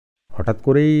হঠাৎ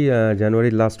করেই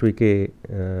জানুয়ারির লাস্ট উইকে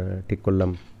ঠিক করলাম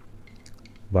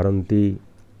বারন্তি,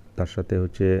 তার সাথে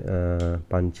হচ্ছে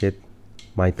পাঞ্চেত,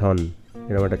 মাইথন,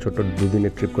 এরকম একটা ছোট্ট 2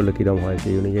 দিনের ট্রিপ করলে কীরকম হয়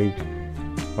সেই অনুযায়ী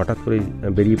হঠাৎ করেই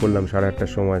বেরিয়ে পড়লাম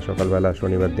 8:30টার সময় সকালবেলা,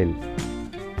 শনিবার দিন।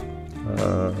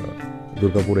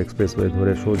 দুর্গাপুর এক্সপ্রেসওয়ে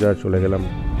ধরে সোজা চলে গেলাম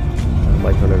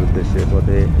মাইথনের উদ্দেশ্যে।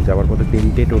 পথে যাওয়ার পথে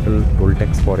 3টে টোল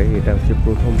ট্যাক্স পড়ে। এটা হচ্ছে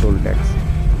প্রথম toll tax,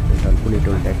 Dankuni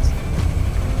toll tax.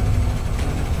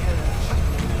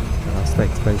 রাস্তা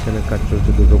এক্সপেনশনের কাজ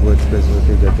চলছে দুর্গাপুর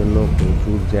এক্সপ্রেসওয়েতে, যার জন্য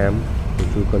প্রচুর জ্যাম,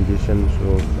 প্রচুর কনজেশন। সো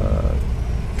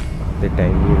হাতে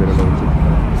টাইম নিয়ে বেরোনো উচিত।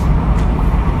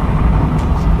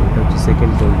 এটা হচ্ছে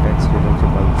সেকেন্ড টোল ট্যাক্স, যেটা হচ্ছে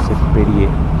পাঞ্চেত পেরিয়ে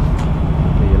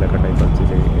এই এলাকাটায়, পাঞ্চেত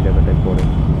এই এলাকাটায় পড়ে।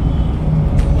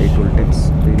 এই টোল ট্যাক্স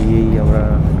পেরিয়েই আমরা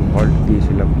একটু হল্ট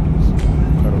দিয়েছিলাম,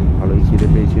 কারণ ভালোই খিদে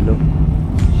পেয়েছিল।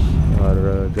 আর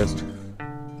জাস্ট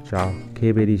চা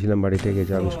খেয়ে বেরিয়েছিলাম বাড়ি থেকে,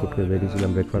 চা বিস্কুট খেয়ে বেরিয়েছিলাম,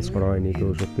 ব্রেকফাস্ট করা হয়নি। তো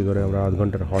সত্যি করে আমরা 8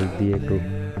 ঘন্টার হল্ট দিয়ে একটু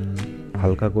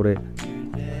হালকা করে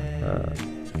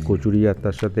কচুরি আর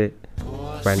তার সাথে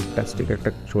ফ্যান্টাস্টিক একটা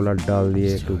ছোলার ডাল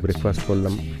দিয়ে একটু ব্রেকফাস্ট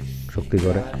করলাম শক্তি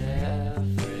করে।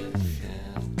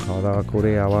 খাওয়া দাওয়া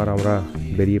করে আবার আমরা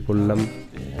বেরিয়ে পড়লাম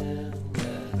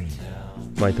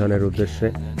মাইথনের উদ্দেশ্যে।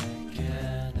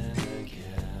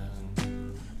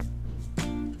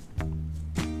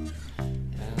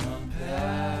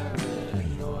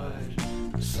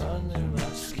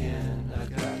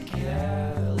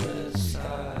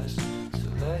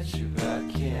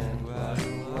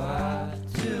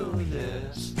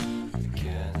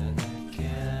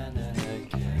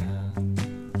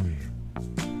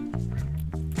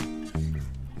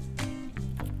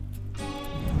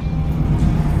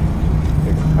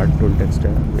 থার্ড টোল ট্যাক্সটা,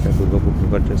 এটা দুর্গাপুর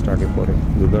ঢোকার জাস্ট আগে পরে।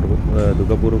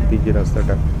 দুর্গাপুর অব্দি যে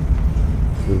রাস্তাটা,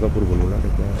 দুর্গাপুর বলবো না,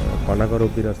 পানাগড়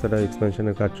অব্দি রাস্তাটা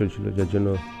এক্সপেনশনের কাজ চলছিল, যার জন্য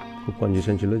খুব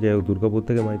কনজেশন ছিল। যাই হোক, দুর্গাপুর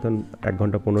থেকে মাইথন 1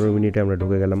 ঘন্টা 15 মিনিটে আমরা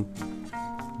ঢুকে গেলাম।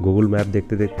 গুগল ম্যাপ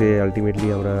দেখতে দেখতে আলটিমেটলি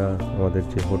আমরা আমাদের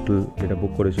যে হোটেল যেটা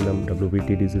বুক করেছিলাম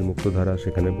WPTDCর মুক্তধারা,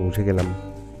 সেখানে পৌঁছে গেলাম।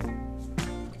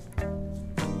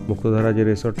 মুক্তধারা যে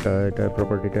রিসর্টটা, এটা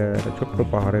প্রপার্টিটা একটা ছোট্ট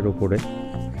পাহাড়ের ওপরে,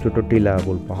 ছোট্ট টিলা,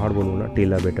 পাহাড় বলবো না,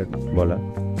 টিলা বেটার বলা,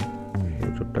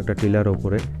 ছোট্ট একটা টিলার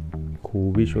ওপরে।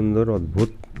 খুবই সুন্দর, অদ্ভুত,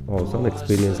 অসম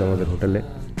এক্সপিরিয়েন্স আমাদের হোটেলে।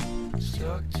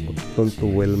 অত্যন্ত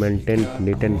well maintained,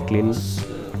 neat and clean,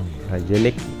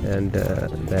 hygienic, and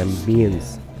the ambience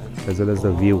as well as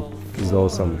the view is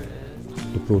অসম।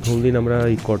 তো প্রথম দিন আমরা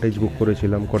এই কটেজ বুক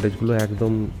করেছিলাম। কটেজগুলো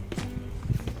একদম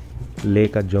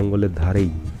লেক আর জঙ্গলের ধারেই।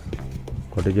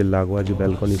 কটেজের লাগোয়া যে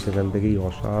ব্যালকনি, সেখান থেকেই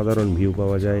অসাধারণ ভিউ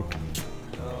পাওয়া যায়।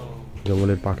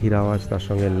 জঙ্গলের পাখির আওয়াজ, তার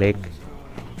সঙ্গে লেক,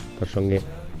 তার সঙ্গে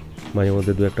মাঝে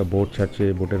মধ্যে 2-1টা বোট ছাড়ছে,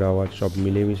 বোটের আওয়াজ, সব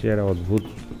মিলেমিশে একটা অদ্ভুত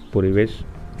পরিবেশ।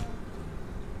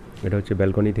 এটা হচ্ছে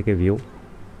ব্যালকনি থেকে ভিউ,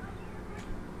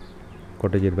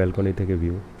 কটেজের ব্যালকনি থেকে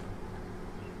ভিউ।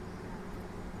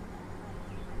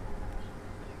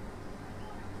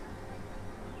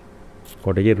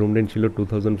 কটেজের রুম রেন্ট ছিল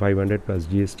 2500 প্লাস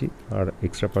GST, আর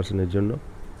এক্সট্রা পার্সনের জন্য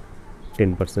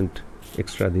 10%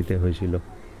 এক্সট্রা দিতে হয়েছিল।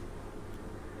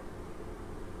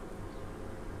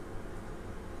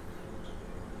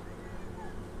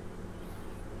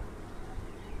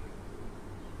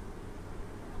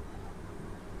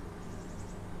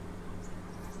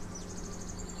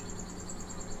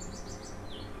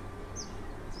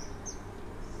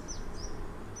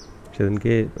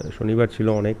 সেদিনকে শনিবার ছিল,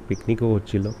 অনেক পিকনিকও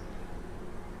হচ্ছিল।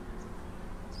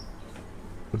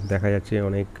 দেখা যাচ্ছে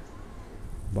অনেক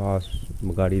বাস,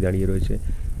 গাড়ি দাঁড়িয়ে রয়েছে।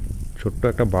 ছোট্ট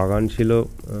একটা বাগান ছিল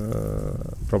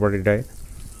প্রপার্টিটায়।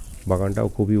 বাগানটাও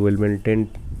খুবই ওয়েল মেনটেন্ড,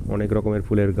 অনেক রকমের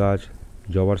ফুলের গাছ,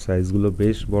 জবার সাইজগুলো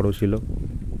বেশ বড় ছিল।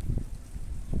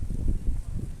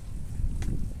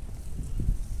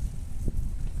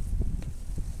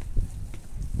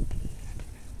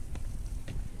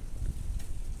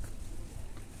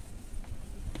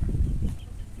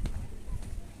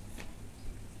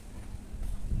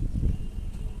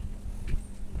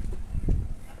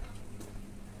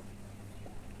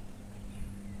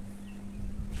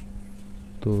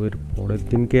 তো এর পরের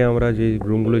দিনকে আমরা যে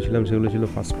রুমগুলো ছিলাম সেগুলো ছিল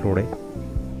ফার্স্ট ফ্লোরে।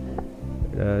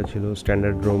 ছিল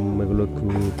স্ট্যান্ডার্ড রুম, এগুলো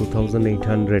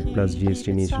 2800 প্লাস GST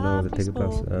নিয়েছিল আমাদের থেকে,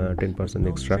 প্লাস 10%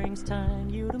 এক্সট্রা।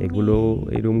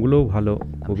 এই রুমগুলোও ভালো,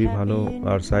 খুবই ভালো,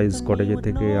 আর সাইজ কটেজের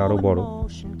থেকে আরও বড়।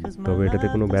 তবে এটাতে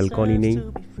কোনো ব্যালকনি নেই,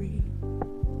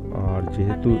 আর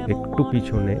যেহেতু একটু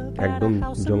পিছনে, একদম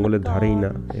জঙ্গলের ধারেই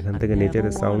না, এখান থেকে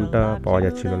নেচারের সাউন্ডটা পাওয়া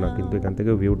যাচ্ছিল না, কিন্তু এখান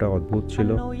থেকে ভিউটা অদ্ভুত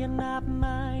ছিল।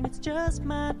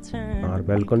 আর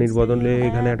ব্যালকনির বদলে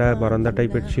এখানে একটা বারান্দা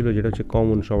টাইপের ছিল, যেটা হচ্ছে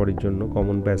কমন সবারই জন্য,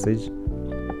 কমন প্যাসেজ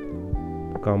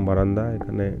কাম বারান্দা।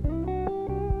 এখানে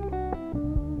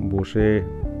বসে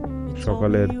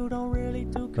সকালের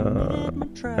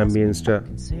অ্যাম্বিয়েন্সটা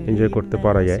এনজয় করতে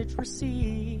পারা যায়।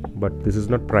 But this is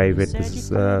not private, this is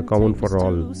common for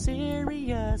all.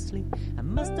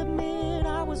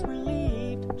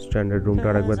 Standard রুমটা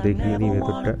আরেকবার দেখিয়ে নিই।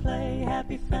 ভেতরটা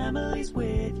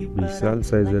বিশাল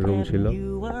সাইজের রুম ছিল।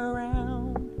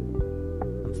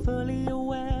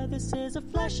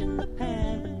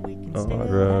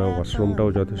 আর ওয়াশরুমটাও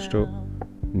যথেষ্ট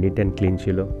নিট অ্যান্ড ক্লিন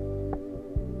ছিল।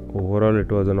 Overall it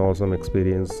was an Assam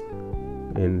experience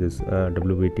in this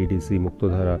WBTDC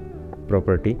Muktadhara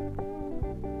property.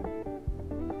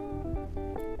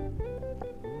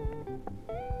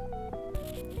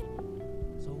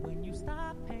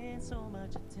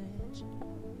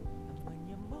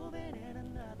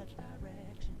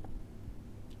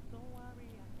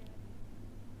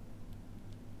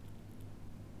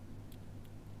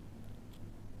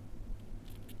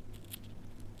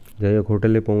 যাই হোক,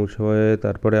 হোটেলে পৌঁছয়ে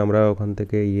তারপরে আমরা ওখান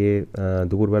থেকে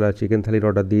দুপুরবেলা চিকেন থালির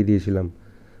অর্ডার দিয়ে দিয়েছিলাম।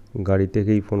 গাড়ি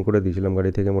থেকেই ফোন করে দিয়েছিলাম,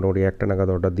 গাড়ি থেকে মোটামুটি 1টা নাগাদ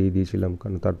অর্ডার দিয়ে দিয়েছিলাম,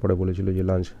 কারণ তারপরে বলেছিল যে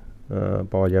লাঞ্চ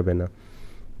পাওয়া যাবে না।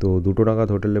 তো 2টো নাগাদ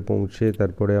হোটেলে পৌঁছে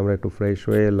তারপরে আমরা একটু ফ্রেশ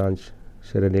হয়ে লাঞ্চ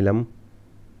সেরে নিলাম।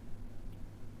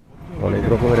 অনেক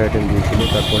রকমের আইটেম দিয়েছিল।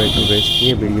 তারপরে একটু রেস্ট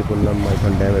নিয়ে বেরিয়ে পড়লাম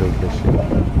মাইথন ড্যামের উদ্দেশ্যে।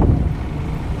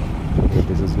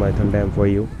 This is Maithon dam for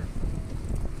you.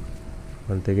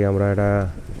 ওখান থেকে আমরা একটা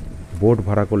বোট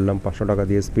ভাড়া করলাম 500 টাকা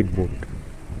দিয়ে,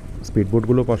 স্পিড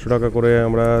বোটগুলো 500 টাকা করে।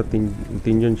 আমরা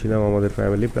তিনজন ছিলাম আমাদের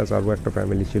ফ্যামিলি, প্লাস আরও একটা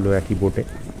ফ্যামিলি ছিল একই বোটে।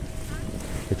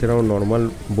 এছাড়াও নর্মাল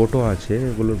বোটও আছে,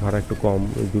 এগুলোর ভাড়া একটু কম,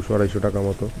 200-250 টাকা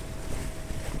মতো।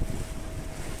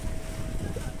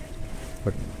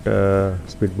 বাট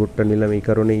স্পিড বোটটা নিলাম এই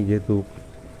কারণেই, যেহেতু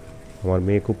আমার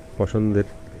মেয়ে খুব পছন্দের।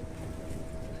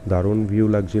 দারুণ ভিউ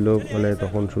লাগছিল, মানে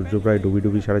তখন সূর্য প্রায় ডুবি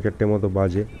 4:30 মতো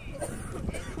বাজে।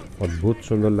 অদ্ভুত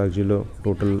সুন্দর লাগছিল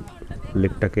টোটাল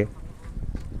লেকটাকে।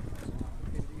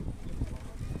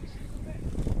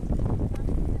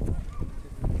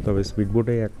 তবে স্পিড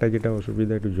বোটে একটা যেটা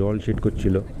অসুবিধা, একটু জল ছিট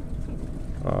করছিল,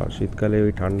 আর শীতকালে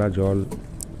ওই ঠান্ডা জল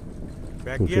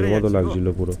উঁচুর মতো লাগছিল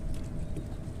পুরো।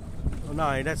 না,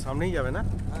 এটা সামনেই যাবে না,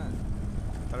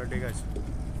 তাহলে ঠিক আছে।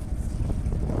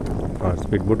 আর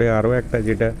স্পিড বোটে আরও একটা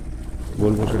যেটা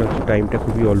বলবো, সেটা হচ্ছে টাইমটা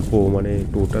খুবই অল্প, মানে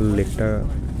টোটাল লেকটা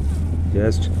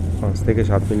জাস্ট 5 থেকে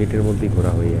 7 মিনিটের মধ্যেই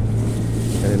ঘোরা হয়ে যায়।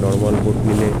 এখানে নর্মাল বোট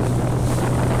নিলে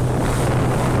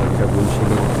যেটা বলছিল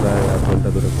প্রায় 8 ঘন্টা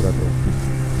ধরে ঘোরাতে।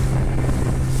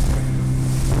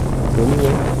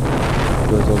 Anyway, it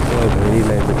was also a very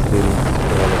nice experience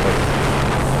for all of us.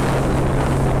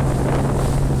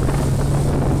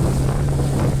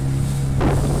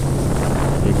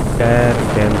 Entire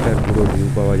ড্যামটার পুরো ভিউ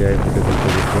পাওয়া যায় হোটেল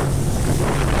থেকে।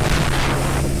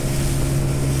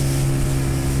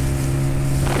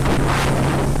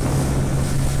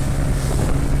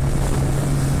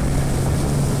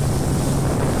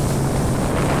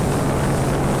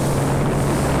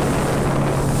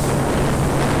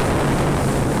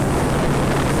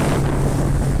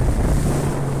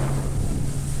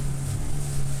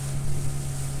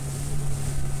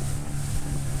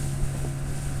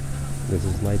 This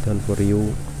is Maithon for you.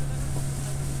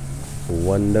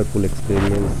 Wonderful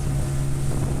experience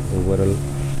overall.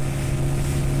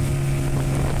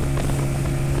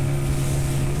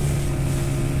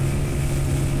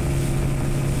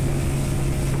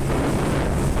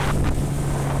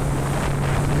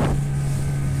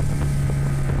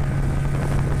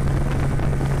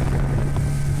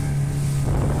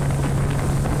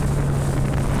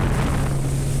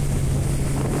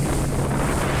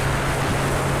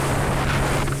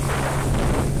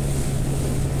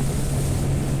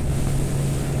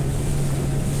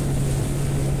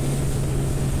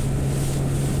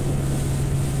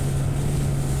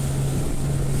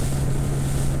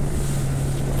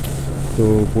 তো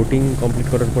বোটিং কমপ্লিট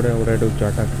করার পরে আমরা একটু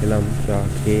চাটা খেলাম। চা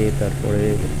খেয়ে তারপরে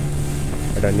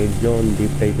একটা নির্জন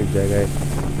দ্বীপ টাইপের জায়গায়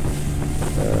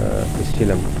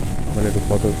এসেছিলাম, মানে একটু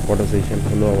ফটো সেশন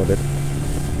হলো আমাদের।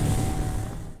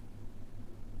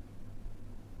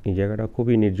 এই জায়গাটা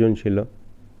খুবই নির্জন ছিল,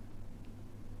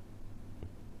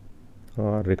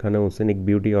 আর এখানে ওসেনিক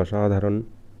বিউটি অসাধারণ।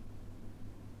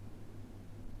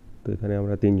 তো এখানে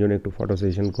আমরা তিনজনে একটু ফটো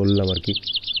সেশন করলাম আর কি।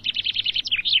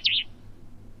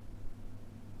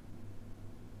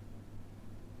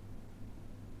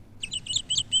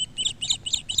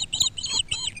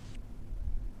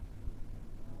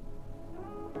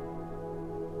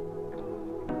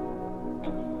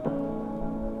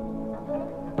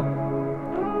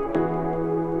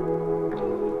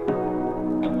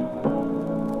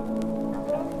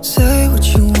 Say what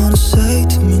you wanna say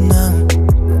to me now.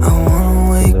 I wanna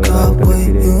wake up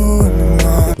with you in the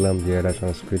morning. দেখলাম যে একটা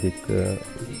সাংস্কৃতিক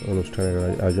অনুষ্ঠানের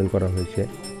আয়োজন করা হয়েছে।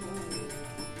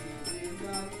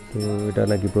 তো এটা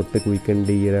নাকি প্রত্যেক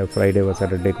উইকেন্ডেই এরা ফ্রাইডে বা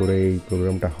স্যাটারডে করে এই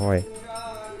প্রোগ্রামটা হয়।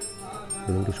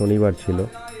 সেদিনকে শনিবার ছিল।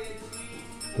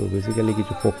 তো বেসিক্যালি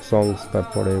কিছু ফোক সংস,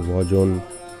 তারপরে ভজন,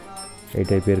 এই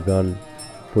টাইপের গান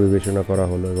পরিবেশনা করা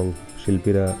হলো এবং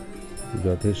শিল্পীরা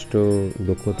যথেষ্ট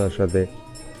দক্ষতার সাথে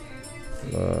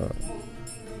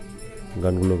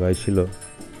গানগুলো গাইছিল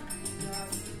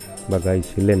বা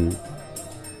গাইছিলেন।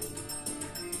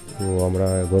 তো আমরা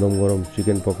গরম গরম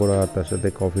চিকেন পকোড়া, তার সাথে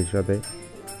কফির সাথে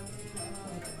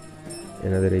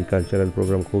এনাদের এই কালচারাল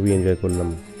প্রোগ্রাম খুবই এনজয় করলাম।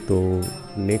 তো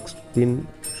নেক্সট দিন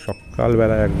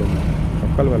সকালবেলা, একদম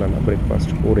সকালবেলা না,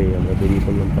 ব্রেকফাস্ট করে আমরা বেরিয়ে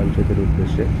পড়লাম পাঞ্চেতের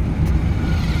উদ্দেশ্যে।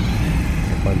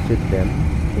 পাঞ্চেত ড্যাম,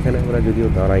 এখানে আমরা যদিও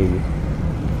দাঁড়াইনি,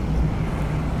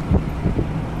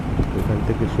 এখান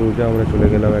থেকে সোজা আমরা চলে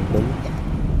গেলাম একদম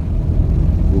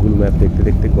গুগল ম্যাপ দেখতে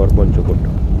দেখতে গড় পঞ্চকোট।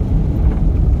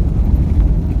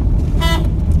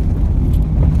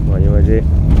 মাঝে মাঝে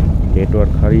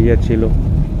নেটওয়ার্ক হারিয়ে যাচ্ছিল,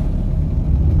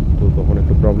 তো তখন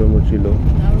একটু প্রবলেম হচ্ছিল,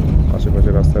 আশেপাশে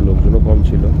রাস্তায় লোকজনও কম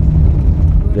ছিল।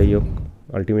 যাই হোক,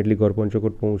 আলটিমেটলি গড়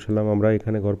পঞ্চকোট পৌঁছলাম আমরা।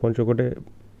 এখানে গড় পঞ্চকোটে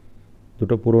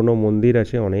দুটো পুরনো মন্দির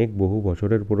আছে, অনেক বহু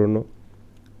বছরের পুরনো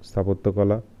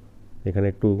স্থাপত্যকলা। এখানে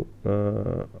একটু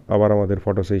আবার আমাদের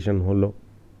ফটো সেশন হলো।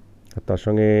 আর তার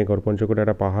সঙ্গে গড় পঞ্চকোটে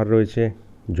একটা পাহাড় রয়েছে,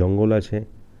 জঙ্গল আছে,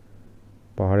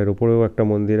 পাহাড়ের উপরেও একটা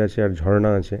মন্দির আছে আর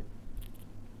ঝর্ণা আছে।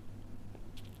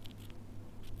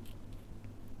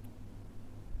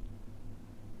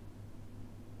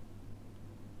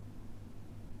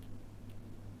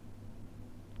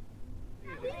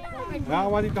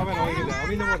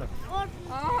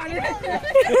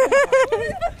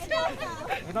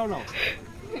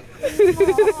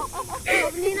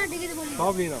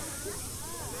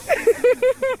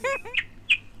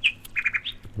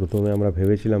 প্রথমে আমরা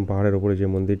ভেবেছিলাম পাহাড়ের উপরে যে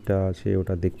মন্দিরটা আছে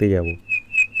ওটা দেখতে যাব,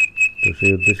 তো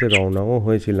সেই উদ্দেশ্যে রওনাও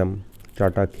হয়েছিলাম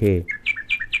চাটা খেয়ে।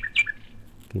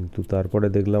 কিন্তু তারপরে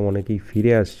দেখলাম অনেকেই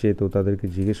ফিরে আসছে, তো তাদেরকে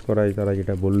জিজ্ঞেস করায় তারা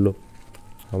যেটা বলল,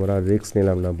 আমরা রিস্ক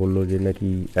নিলাম না। বলল যে নাকি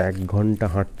 1 ঘন্টা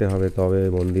হাঁটতে হবে তবে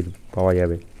মন্দির পাওয়া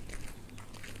যাবে।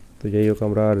 তো যাই হোক,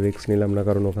 আমরা আর রিস্ক নিলাম না,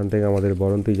 কারণ ওখান থেকে আমাদের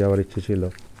বরন্তি যাওয়ার ইচ্ছে ছিল।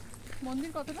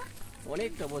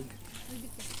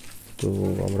 তো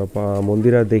আমরা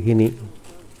মন্দির আর দেখিনি,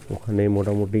 ওখানে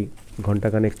মোটামুটি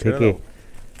ঘন্টাখানেক থেকে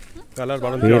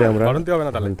ফের আমরা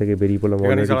ওখান থেকে বেরিয়ে পড়লাম।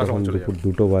 অলরেডি তখন দুপুর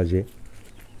 2টো বাজে।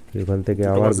 এখান থেকে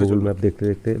আবার গুগল ম্যাপ দেখতে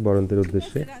দেখতে বরন্তির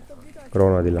উদ্দেশ্যে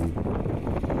রওনা দিলাম।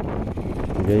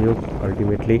 যাই হোক,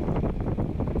 আলটিমেটলি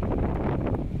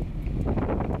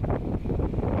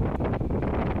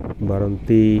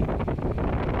বারান্তি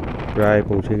প্রায়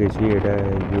পৌঁছে গেছি। এটা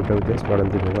ভিউটা জাস্ট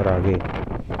বারান্তি ঢোকার আগে।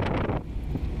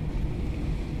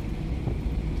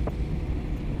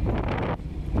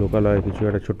 লোকালয়ে কিছু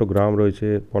একটা ছোট্ট গ্রাম রয়েছে,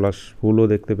 পলাশ ফুলও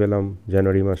দেখতে পেলাম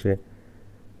জানুয়ারি মাসে।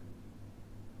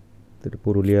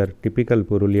 পুরুলিয়ার, টিপিক্যাল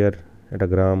পুরুলিয়ার একটা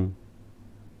গ্রাম।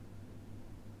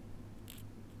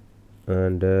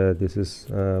 and this is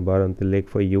Baranti lake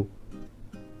for you.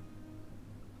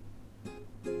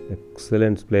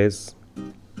 Excellent place.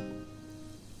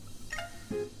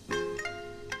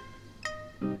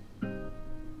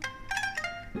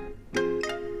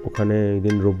 ওখানে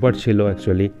দিন রোববার ছিল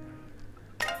অ্যাকচুয়ালি,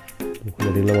 ওখানে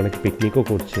দেখলাম অনেক পিকনিকও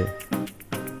করছে।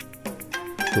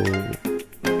 তো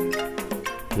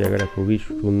জায়গাটা খুবই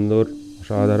সুন্দর,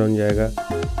 অসাধারণ জায়গা।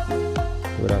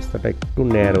 রাস্তাটা একটু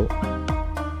ন্যারো।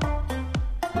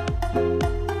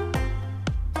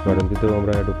 বারান্তিতেও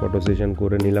আমরা একটু ফটো সেশন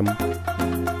করে নিলাম।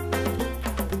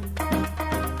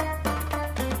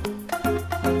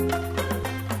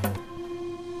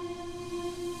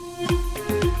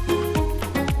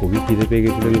 খুবই খিদে পেয়ে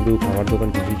গেছিলো, কিন্তু খাবার দোকান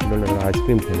কিছুই ছিল না,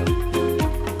 আইসক্রিম খেলাম।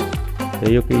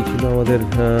 যাই হোক, এই ছিল আমাদের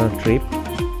ট্রিপ।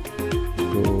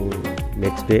 তো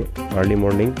নেক্সট ডে আর্লি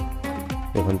মর্নিং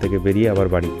ওখান থেকে বেরিয়ে আবার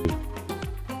বাড়ি।